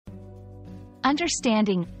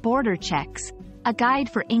Understanding Border Checks, a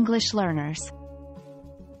guide for English learners.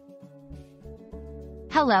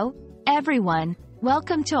 Hello, everyone.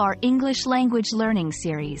 Welcome to our English language learning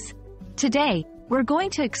series. Today, we're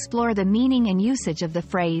going to explore the meaning and usage of the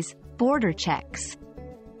phrase, border checks.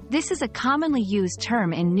 This is a commonly used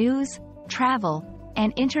term in news, travel,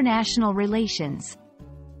 and international relations.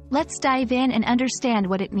 Let's dive in and understand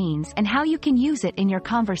what it means and how you can use it in your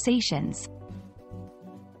conversations.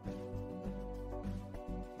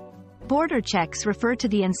 Border checks refer to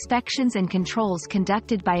the inspections and controls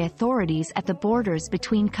conducted by authorities at the borders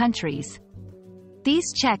between countries.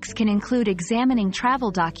 These checks can include examining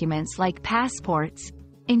travel documents like passports,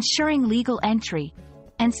 ensuring legal entry,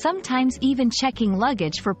 and sometimes even checking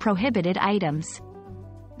luggage for prohibited items.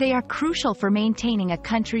 They are crucial for maintaining a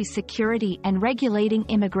country's security and regulating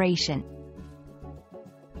immigration.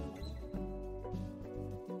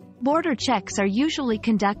 Border checks are usually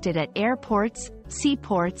conducted at airports,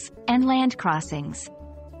 seaports, and land crossings.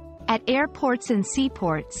 At airports and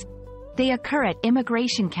seaports, they occur at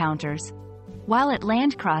immigration counters, while at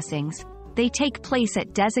land crossings, they take place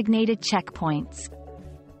at designated checkpoints.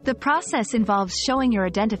 The process involves showing your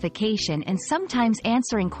identification and sometimes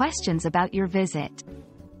answering questions about your visit.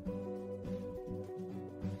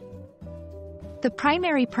 The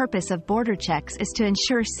primary purpose of border checks is to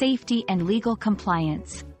ensure safety and legal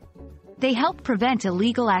compliance. They help prevent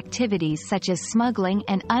illegal activities such as smuggling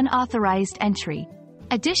and unauthorized entry.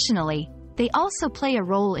 Additionally, they also play a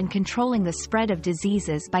role in controlling the spread of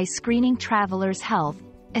diseases by screening travelers' health,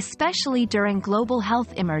 especially during global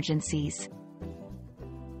health emergencies.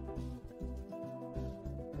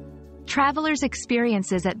 Travelers'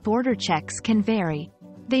 experiences at border checks can vary.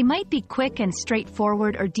 They might be quick and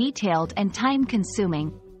straightforward or detailed and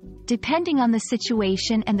time-consuming, depending on the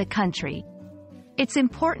situation and the country. It's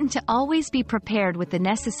important to always be prepared with the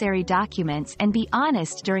necessary documents and be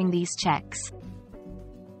honest during these checks.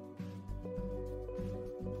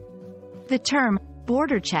 The term,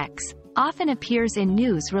 border checks, often appears in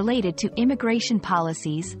news related to immigration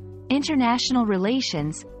policies, international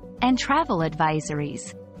relations, and travel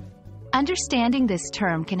advisories. Understanding this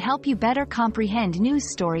term can help you better comprehend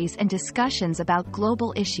news stories and discussions about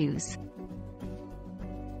global issues.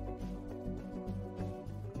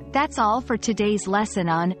 That's all for today's lesson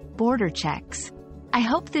on border checks. I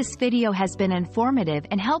hope this video has been informative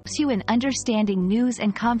and helps you in understanding news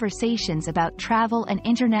and conversations about travel and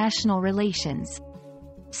international relations.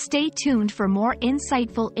 Stay tuned for more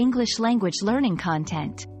insightful English language learning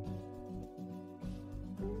content.